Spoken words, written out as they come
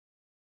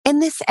In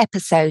this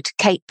episode,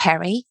 Kate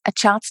Perry, a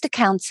chartered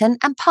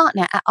accountant and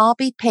partner at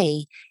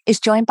RBP,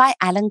 is joined by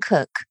Alan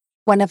Cook,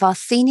 one of our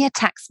senior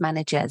tax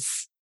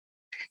managers.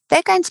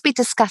 They're going to be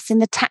discussing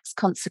the tax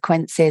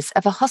consequences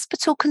of a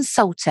hospital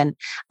consultant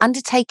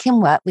undertaking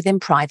work within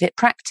private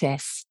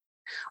practice.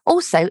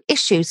 Also,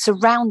 issues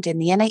surrounding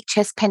the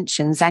NHS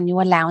pensions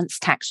annual allowance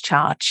tax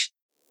charge.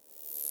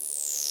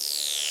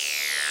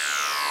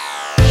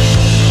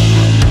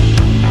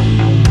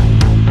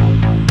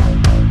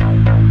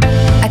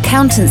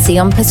 Accountancy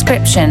on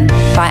Prescription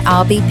by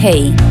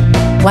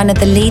RBP, one of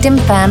the leading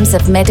firms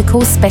of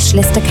medical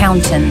specialist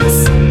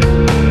accountants.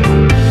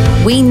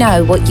 We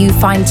know what you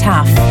find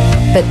tough,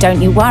 but don't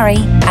you worry,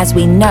 as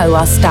we know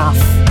our stuff.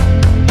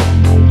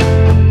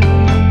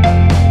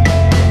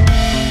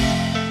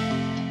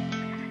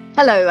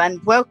 Hello and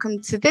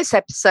welcome to this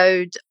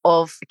episode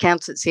of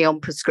Accountancy on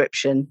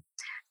Prescription.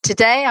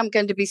 Today I'm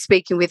going to be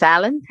speaking with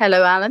Alan.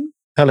 Hello, Alan.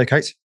 Hello,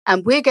 Kate.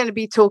 And we're going to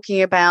be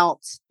talking about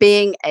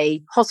being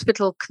a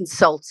hospital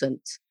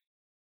consultant.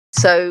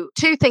 So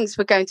two things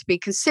we're going to be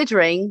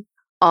considering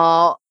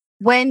are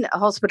when a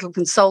hospital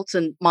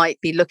consultant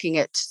might be looking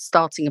at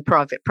starting a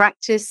private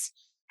practice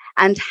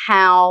and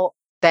how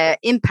they're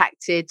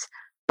impacted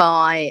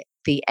by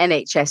the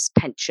NHS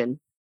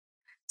pension.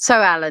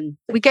 So, Alan,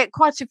 we get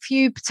quite a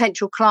few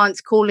potential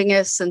clients calling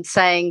us and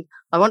saying,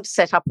 I want to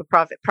set up a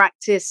private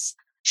practice.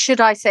 Should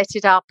I set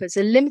it up as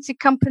a limited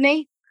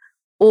company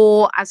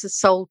or as a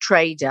sole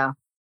trader?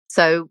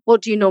 So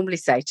what do you normally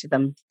say to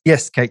them?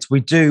 Yes, Kate, we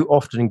do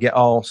often get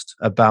asked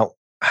about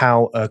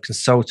how a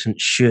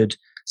consultant should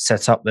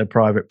set up their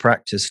private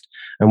practice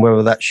and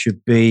whether that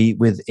should be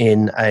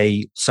within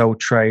a sole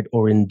trade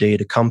or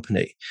indeed a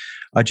company.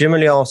 I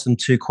generally ask them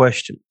two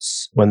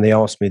questions when they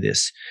ask me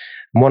this.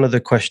 One of the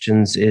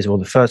questions is, or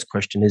the first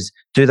question is,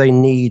 do they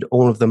need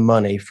all of the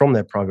money from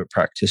their private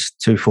practice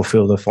to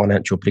fulfill their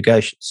financial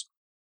obligations?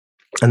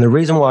 And the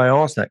reason why I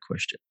ask that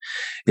question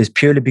is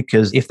purely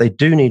because if they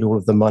do need all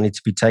of the money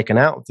to be taken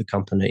out of the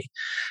company,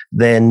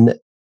 then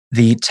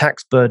the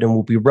tax burden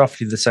will be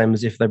roughly the same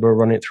as if they were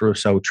running it through a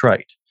sole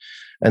trade.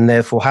 And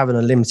therefore, having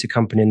a limited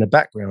company in the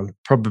background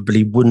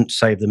probably wouldn't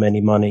save them any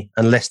money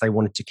unless they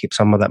wanted to keep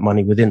some of that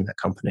money within that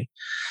company.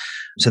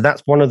 So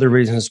that's one of the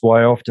reasons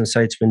why I often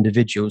say to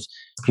individuals,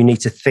 you need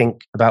to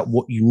think about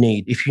what you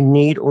need. If you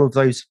need all of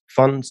those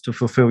funds to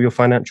fulfill your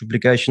financial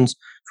obligations,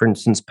 for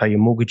instance, pay your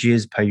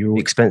mortgages, pay your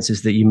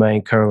expenses that you may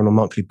incur on a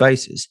monthly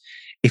basis,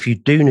 if you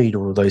do need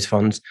all of those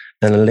funds,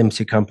 then a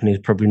limited company is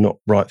probably not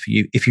right for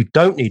you. If you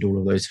don't need all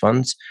of those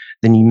funds,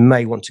 then you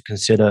may want to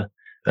consider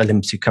a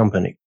limited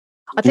company.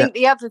 I think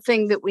the other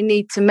thing that we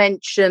need to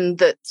mention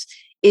that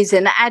is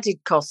an added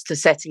cost to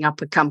setting up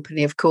a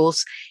company, of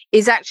course,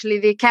 is actually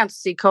the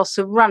accountancy costs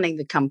of running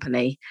the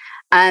company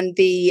and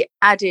the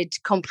added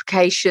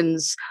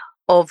complications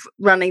of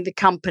running the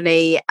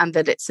company and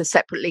that it's a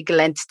separate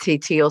legal entity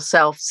to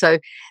yourself. So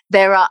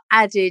there are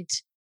added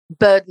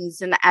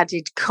burdens and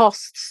added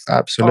costs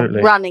of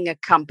running a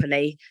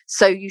company.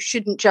 So you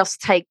shouldn't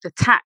just take the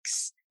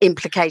tax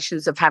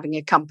implications of having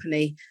a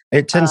company.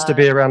 It tends to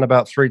be around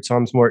about 3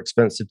 times more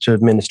expensive to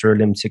administer a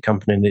limited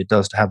company than it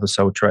does to have a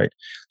sole trade.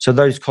 So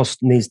those costs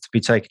needs to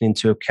be taken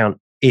into account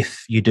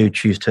if you do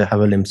choose to have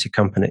a limited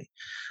company.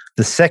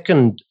 The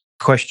second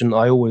question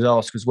I always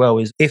ask as well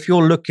is if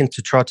you're looking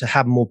to try to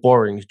have more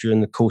borrowings during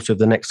the course of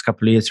the next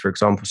couple of years, for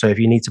example, so if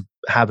you need to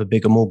have a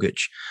bigger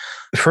mortgage,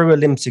 through a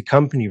limited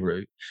company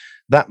route,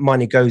 that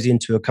money goes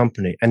into a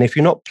company. And if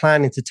you're not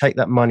planning to take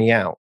that money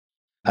out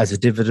as a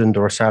dividend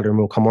or a salary, and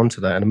we'll come on to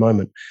that in a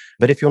moment.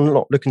 But if you're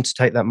not looking to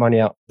take that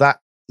money out, that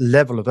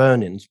level of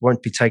earnings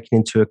won't be taken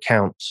into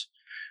account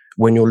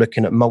when you're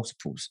looking at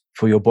multiples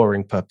for your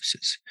borrowing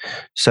purposes.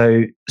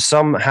 So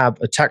some have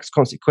a tax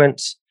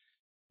consequence.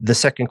 The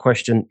second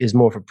question is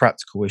more of a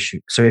practical issue.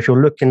 So if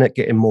you're looking at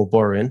getting more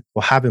borrowing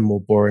or having more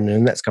borrowing in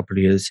the next couple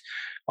of years,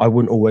 I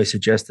wouldn't always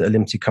suggest that a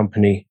limited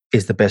company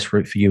is the best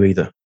route for you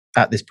either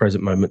at this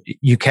present moment.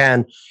 You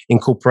can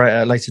incorporate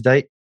at a later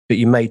date, but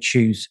you may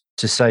choose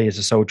to say as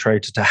a sole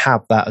trader to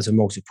have that as a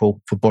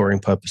multiple for borrowing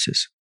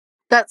purposes.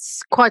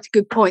 That's quite a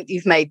good point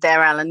you've made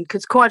there, Alan,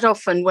 because quite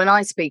often when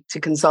I speak to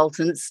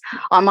consultants,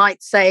 I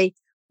might say,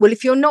 well,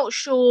 if you're not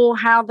sure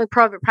how the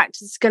private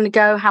practice is going to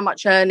go, how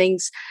much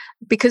earnings,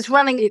 because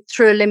running it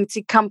through a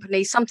limited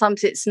company,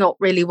 sometimes it's not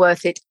really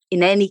worth it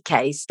in any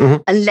case,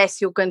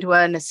 unless you're going to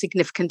earn a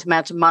significant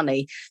amount of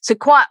money. So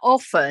quite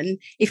often,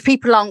 if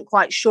people aren't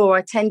quite sure,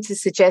 I tend to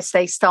suggest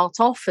they start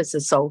off as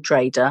a sole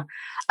trader.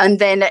 And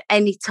then at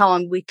any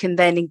time, we can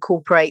then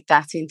incorporate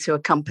that into a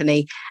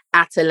company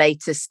at a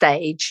later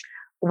stage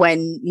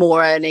when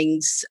more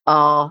earnings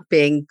are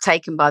being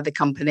taken by the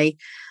company.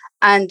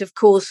 And of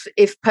course,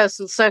 if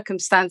personal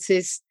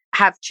circumstances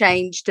have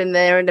changed and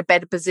they're in a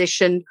better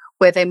position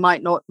where they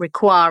might not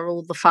require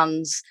all the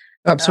funds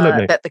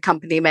that the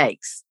company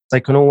makes. They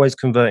can always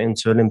convert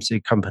into a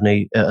limited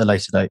company at a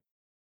later date.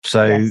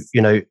 So,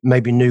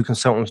 maybe new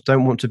consultants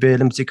don't want to be a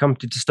limited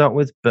company to start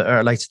with, but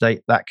at a later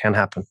date, that can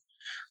happen.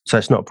 So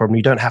it's not a problem.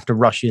 You don't have to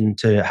rush in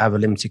to have a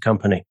limited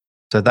company.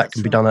 So that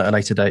can be done at a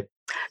later date.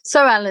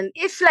 So, Alan,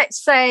 if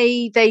let's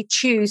say they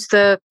choose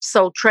the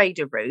sole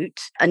trader route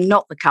and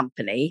not the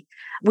company,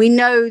 we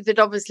know that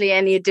obviously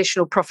any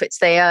additional profits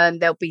they earn,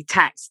 they'll be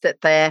taxed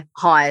at their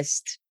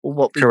highest, or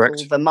what we Correct.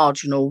 call the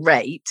marginal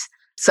rate.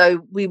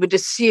 So we would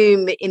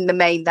assume in the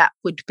main that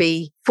would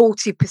be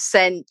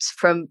 40%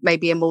 from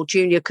maybe a more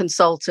junior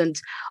consultant,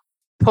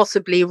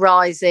 possibly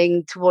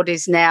rising to what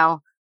is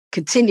now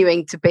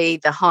continuing to be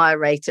the higher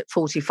rate at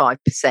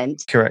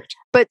 45%. Correct.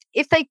 But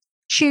if they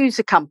choose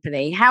a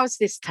company, how is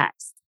this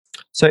taxed?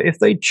 So if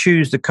they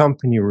choose the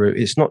company route,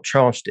 it's not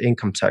charged to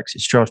income tax,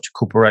 it's charged to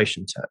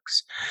corporation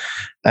tax.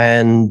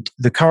 And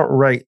the current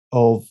rate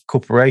of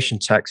corporation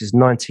tax is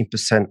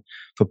 19%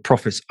 for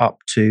profits up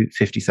to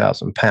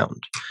 £50,000.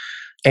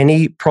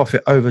 Any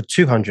profit over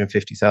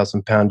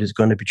 £250,000 is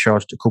going to be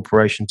charged a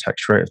corporation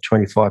tax rate of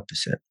 25%.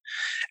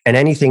 And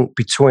anything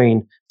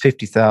between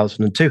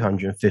 50,000 and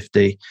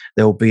 250,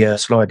 there will be a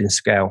sliding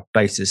scale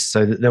basis,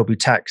 so that they'll be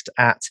taxed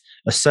at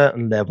a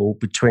certain level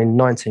between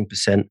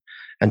 19%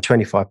 and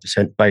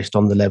 25% based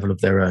on the level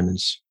of their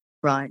earnings.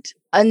 Right.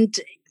 And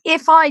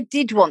if I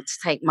did want to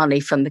take money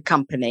from the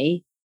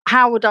company,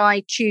 how would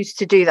I choose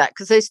to do that?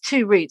 Because there's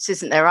two routes,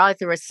 isn't there?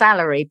 Either a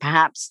salary,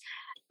 perhaps,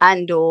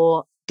 and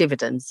or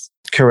dividends.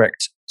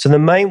 Correct. So the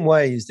main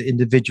ways that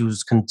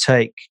individuals can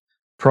take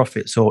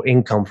profits or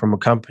income from a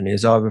company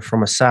is either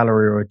from a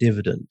salary or a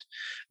dividend.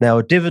 Now,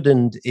 a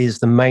dividend is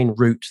the main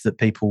route that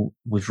people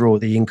withdraw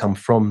the income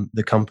from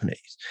the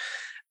companies.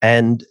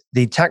 And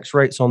the tax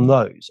rates on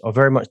those are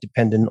very much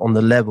dependent on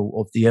the level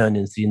of the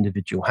earnings the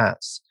individual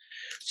has.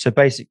 So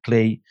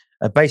basically,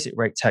 a basic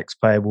rate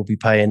taxpayer will be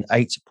paying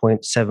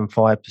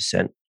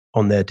 8.75%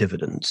 on their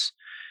dividends.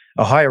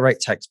 A higher rate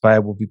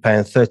taxpayer will be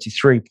paying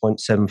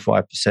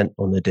 33.75%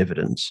 on their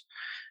dividends.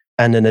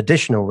 And an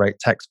additional rate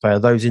taxpayer,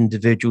 those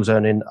individuals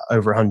earning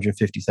over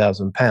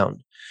 £150,000,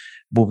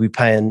 will be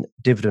paying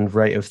dividend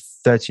rate of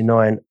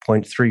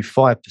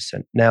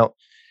 39.35%. Now,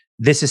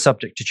 this is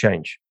subject to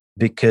change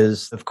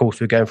because, of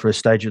course, we're going through a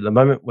stage at the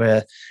moment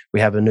where we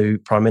have a new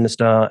Prime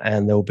Minister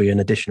and there will be an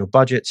additional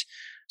budget.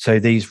 So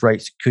these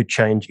rates could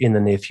change in the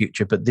near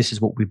future, but this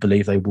is what we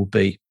believe they will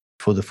be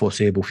for the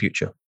foreseeable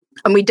future.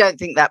 And we don't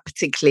think that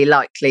particularly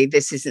likely.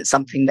 This isn't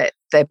something that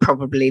they're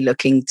probably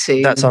looking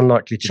to. That's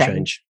unlikely to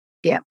change.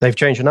 Yeah. They've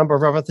changed a number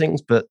of other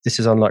things, but this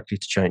is unlikely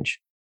to change.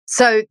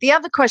 So the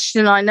other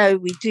question I know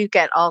we do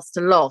get asked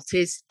a lot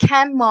is,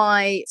 can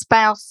my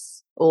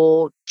spouse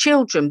or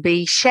children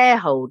be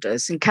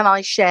shareholders, and can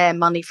I share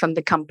money from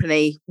the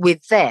company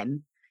with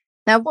them?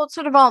 Now, what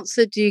sort of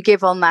answer do you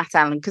give on that,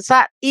 Alan? Because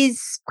that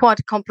is quite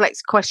a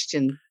complex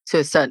question to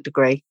a certain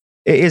degree.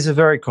 It is a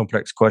very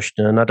complex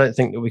question, and I don't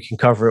think that we can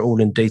cover it all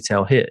in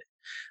detail here.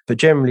 But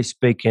generally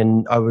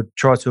speaking, I would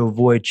try to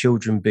avoid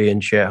children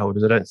being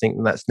shareholders. I don't think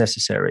that's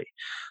necessary.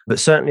 But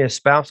certainly a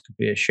spouse could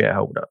be a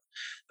shareholder.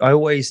 I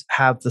always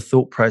have the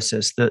thought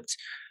process that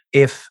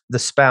if the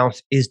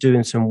spouse is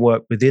doing some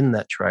work within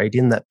that trade,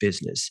 in that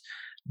business,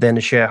 then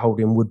a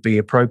shareholding would be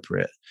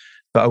appropriate.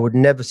 But I would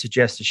never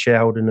suggest a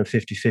shareholding of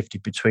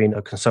 50-50 between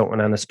a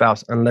consultant and a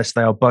spouse unless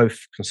they are both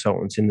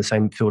consultants in the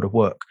same field of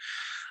work.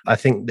 I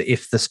think that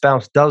if the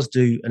spouse does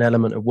do an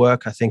element of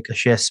work, I think a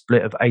share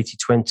split of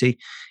 80-20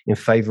 in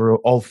favour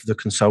of the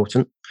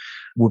consultant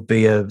would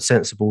be a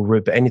sensible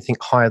route. But anything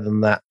higher than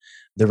that,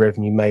 the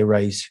revenue may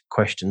raise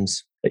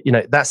questions.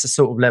 That's the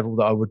sort of level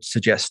that I would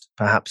suggest,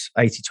 perhaps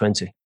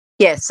 80-20.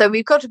 Yes, so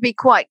we've got to be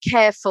quite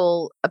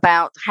careful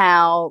about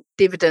how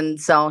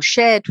dividends are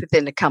shared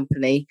within a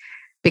company,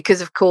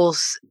 because, of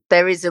course,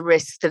 there is a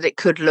risk that it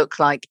could look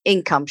like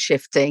income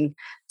shifting.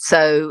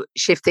 So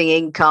shifting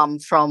income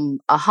from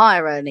a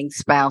higher earning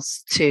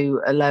spouse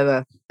to a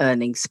lower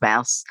earning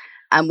spouse.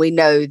 And we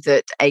know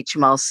that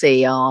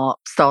HMRC are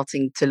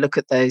starting to look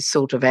at those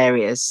sort of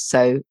areas.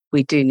 So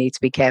we do need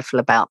to be careful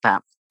about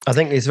that. I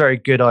think it's a very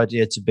good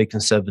idea to be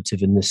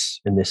conservative in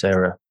this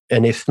area.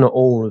 And if not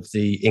all of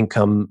the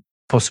income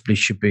possibly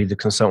should be the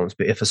consultants,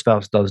 but if a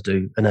spouse does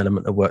do an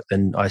element of work,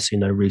 then I see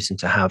no reason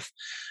to have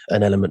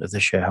an element of the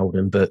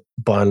shareholding. But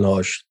by and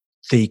large,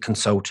 the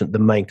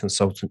main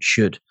consultant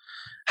should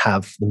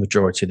have the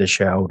majority of the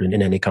shareholding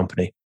in any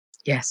company.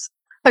 Yes.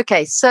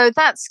 Okay, so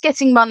that's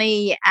getting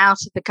money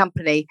out of the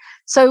company.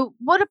 So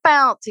what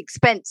about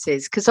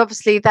expenses? Because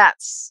obviously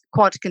that's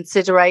quite a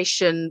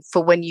consideration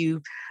for when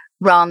you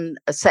run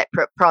a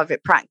separate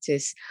private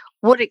practice.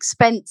 What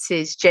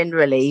expenses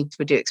generally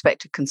would you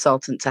expect a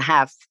consultant to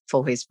have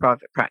for his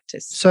private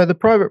practice? So the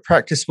private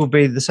practice will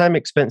be the same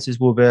expenses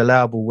will be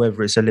allowable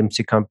whether it's a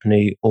limited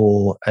company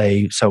or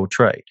a sole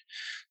trade.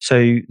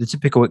 So the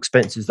typical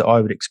expenses that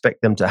I would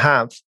expect them to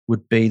have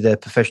would be their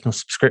professional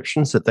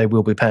subscriptions that they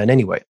will be paying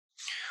anyway.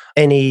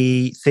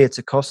 Any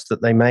theatre costs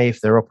that they may, if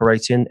they're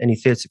operating, any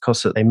theatre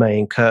costs that they may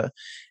incur,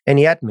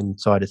 any admin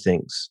side of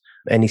things,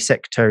 any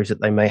secretaries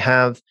that they may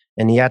have,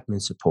 any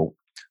admin support.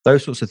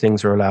 Those sorts of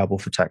things are allowable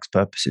for tax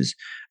purposes.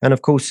 And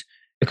of course,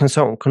 a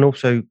consultant can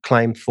also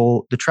claim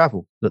for the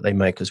travel that they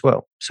make as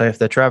well. So if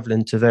they're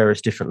traveling to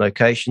various different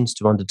locations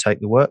to undertake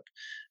the work,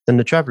 then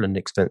the travelling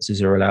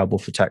expenses are allowable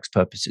for tax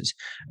purposes.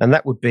 And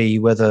that would be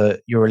whether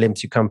you're a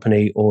limited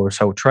company or a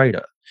sole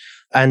trader.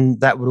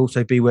 And that would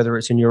also be whether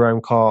it's in your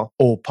own car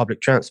or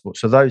public transport.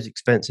 So those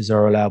expenses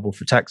are allowable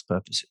for tax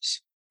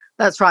purposes.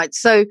 That's right.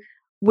 So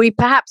we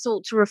perhaps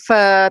ought to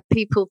refer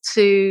people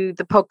to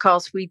the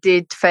podcast we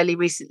did fairly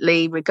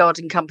recently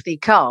regarding company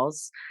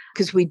cars,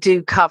 because we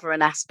do cover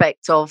an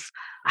aspect of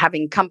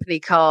having company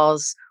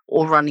cars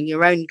or running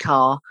your own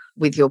car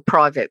with your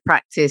private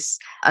practice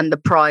and the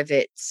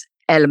private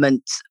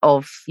element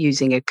of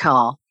using a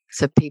car.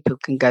 So people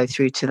can go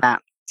through to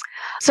that.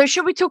 So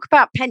shall we talk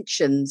about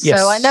pensions? Yes.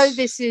 So I know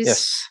this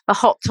is a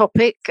hot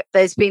topic.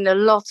 There's been a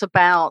lot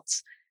about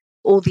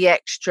all the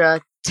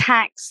extra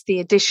tax, the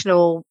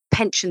additional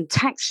pension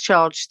tax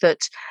charge that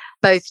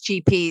both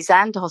GPs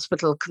and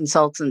hospital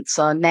consultants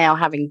are now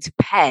having to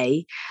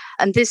pay.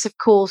 And this, of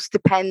course,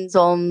 depends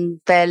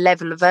on their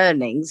level of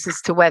earnings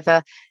as to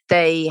whether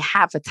they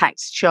have a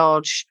tax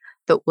charge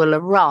that will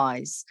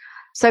arise.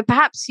 So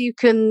perhaps you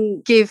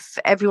can give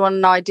everyone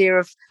an idea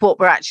of what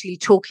we're actually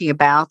talking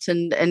about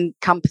and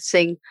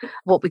encompassing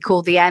what we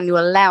call the annual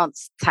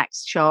allowance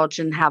tax charge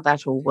and how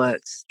that all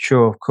works.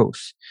 Sure, of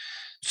course.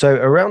 So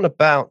around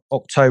about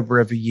October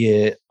every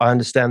year, I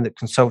understand that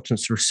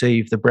consultants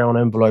receive the brown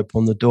envelope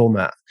on the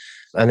doormat.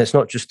 And it's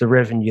not just the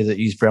revenue that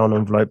use brown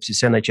envelopes,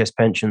 it's NHS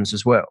pensions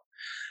as well.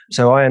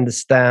 So I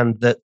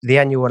understand that the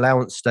annual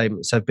allowance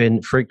statements have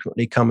been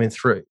frequently coming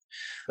through.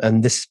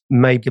 And this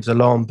may give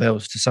alarm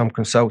bells to some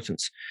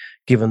consultants,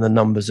 given the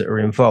numbers that are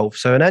involved.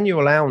 So an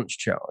annual allowance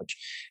charge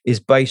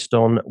is based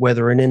on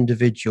whether an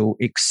individual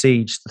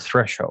exceeds the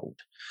threshold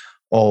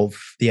of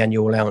the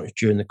annual allowance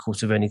during the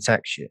course of any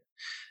tax year.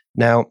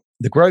 Now,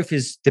 the growth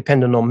is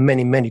dependent on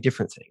many, many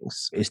different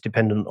things. It's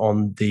dependent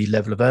on the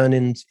level of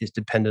earnings. It's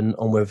dependent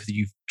on whether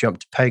you've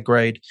jumped to pay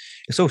grade.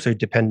 It's also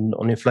dependent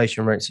on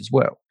inflation rates as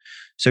well.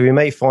 So we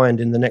may find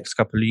in the next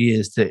couple of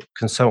years that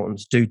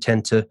consultants do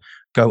tend to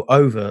go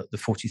over the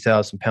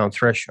 £40,000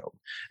 threshold.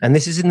 And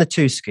this is in the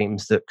two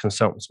schemes that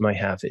consultants may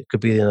have. It could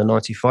be in the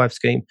 95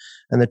 scheme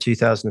and the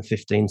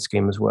 2015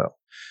 scheme as well.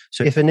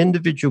 So if an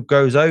individual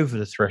goes over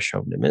the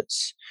threshold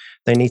limits,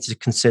 they need to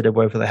consider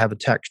whether they have a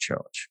tax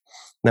charge.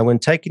 Now, when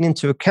taking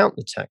into account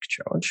the tax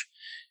charge,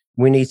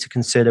 we need to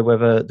consider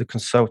whether the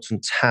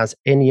consultant has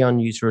any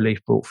unused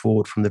relief brought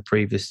forward from the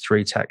previous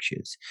 3 tax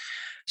years.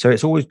 So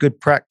it's always good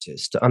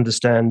practice to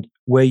understand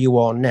where you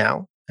are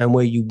now and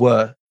where you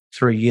were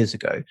 3 years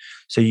ago,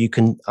 so you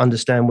can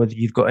understand whether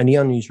you've got any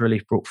unused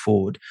relief brought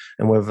forward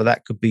and whether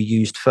that could be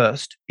used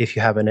first, if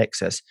you have an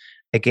excess,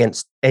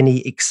 against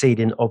any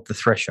exceeding of the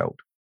threshold.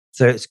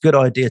 So it's a good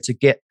idea to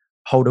get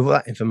hold of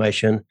that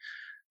information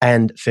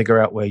and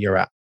figure out where you're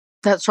at.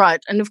 That's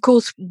right. And of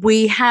course,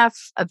 we have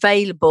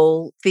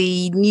available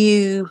the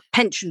new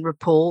pension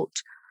report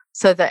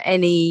so that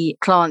any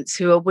clients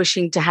who are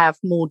wishing to have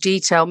more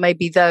detail,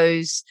 maybe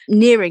those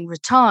nearing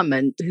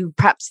retirement who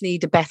perhaps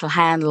need a better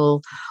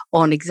handle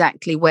on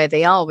exactly where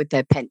they are with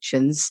their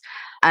pensions.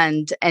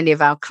 And any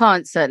of our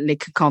clients certainly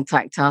can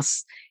contact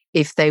us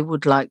if they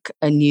would like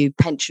a new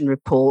pension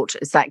report,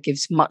 as that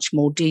gives much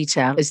more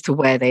detail as to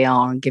where they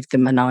are and give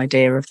them an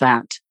idea of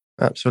that.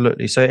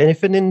 Absolutely. So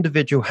if an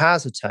individual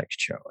has a tax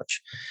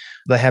charge,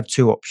 they have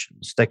 2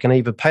 options. They can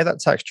either pay that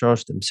tax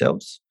charge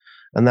themselves,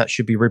 and that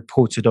should be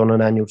reported on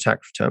an annual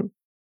tax return,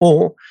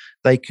 or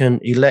they can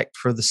elect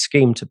for the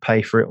scheme to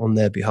pay for it on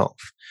their behalf.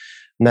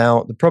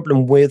 Now, the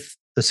problem with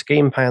the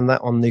scheme paying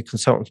that on the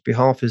consultant's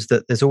behalf is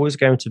that there's always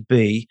going to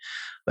be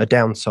a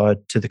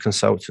downside to the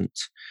consultant.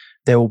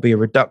 There will be a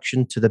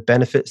reduction to the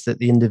benefits that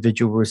the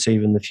individual will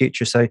receive in the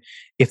future. So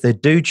if they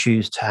do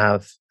choose to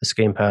have a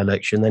scheme pay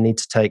election, they need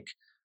to take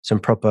some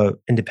proper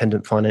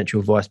independent financial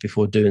advice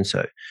before doing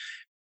so.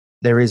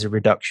 There is a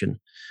reduction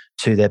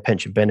to their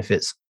pension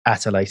benefits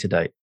at a later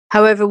date.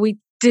 However, we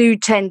do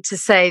tend to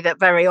say that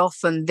very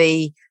often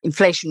the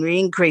inflationary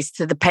increase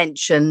to the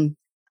pension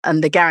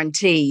and the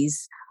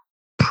guarantees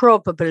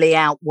probably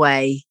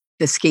outweigh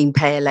the scheme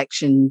pay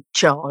election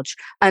charge.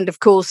 And of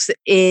course,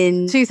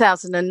 in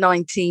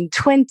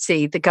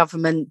 2019-20, the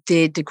government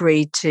did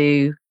agree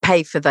to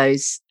pay for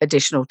those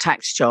additional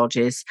tax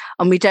charges.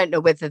 And we don't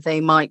know whether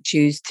they might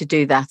choose to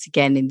do that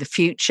again in the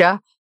future.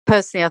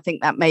 Personally, I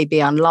think that may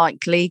be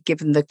unlikely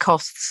given the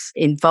costs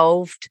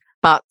involved,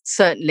 but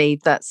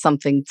certainly that's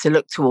something to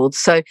look towards.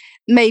 So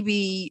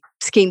maybe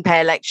scheme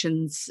pay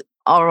elections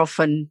are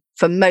often,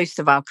 for most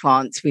of our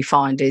clients, we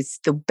find is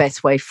the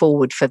best way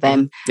forward for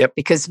them. Yep.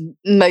 Because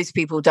most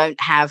people don't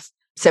have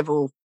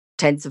several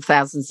tens of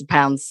thousands of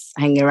pounds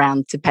hanging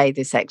around to pay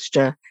this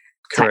extra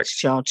tax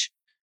charge.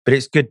 But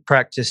it's good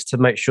practice to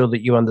make sure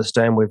that you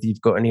understand whether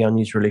you've got any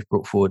unused relief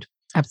brought forward.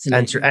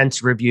 Absolutely. And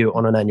to review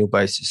on an annual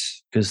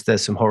basis, because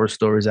there's some horror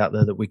stories out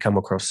there that we come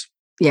across.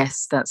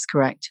 Yes, that's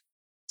correct.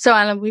 So,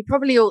 Alan, we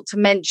probably ought to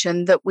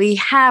mention that we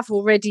have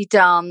already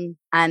done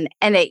an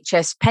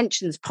NHS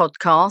pensions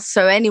podcast.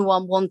 So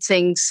anyone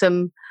wanting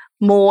some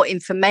more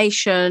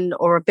information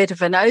or a bit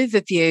of an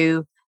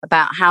overview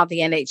about how the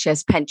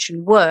NHS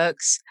pension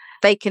works,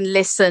 they can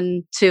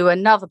listen to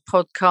another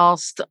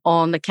podcast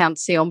on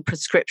accountancy on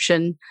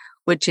prescription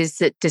which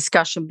is a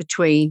discussion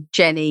between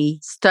Jenny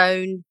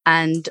Stone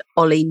and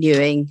Ollie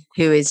Newing,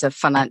 who is a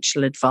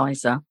financial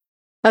advisor.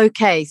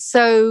 Okay,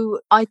 so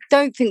I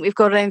don't think we've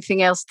got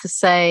anything else to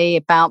say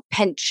about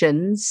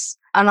pensions.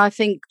 And I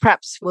think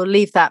perhaps we'll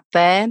leave that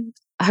there.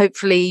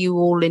 Hopefully you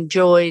all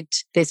enjoyed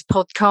this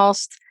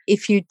podcast.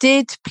 If you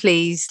did,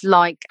 please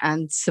like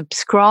and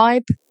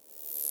subscribe.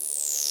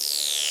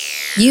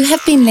 You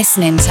have been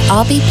listening to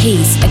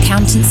RBP's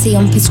Accountancy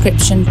on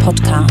Prescription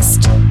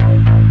podcast.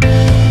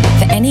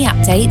 For any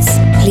updates,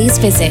 please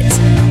visit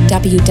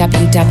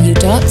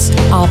www.rbp.co.uk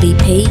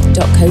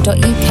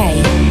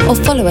or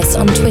follow us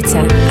on Twitter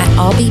at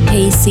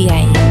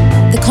RBPCA.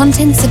 The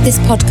contents of this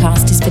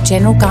podcast is for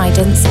general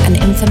guidance and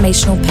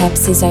informational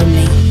purposes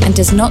only and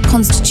does not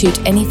constitute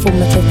any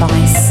form of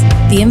advice.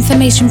 The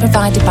information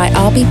provided by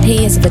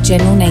RBP is of a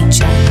general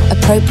nature.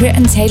 Appropriate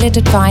and tailored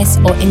advice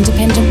or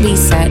independent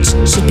research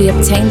should be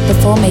obtained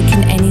before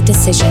making any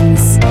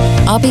decisions.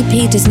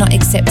 RBP does not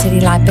accept any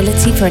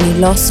liability for any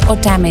loss or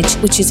damage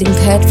which is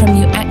incurred from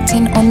you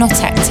acting or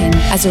not acting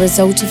as a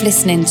result of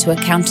listening to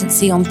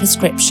Accountancy on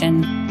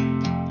Prescription.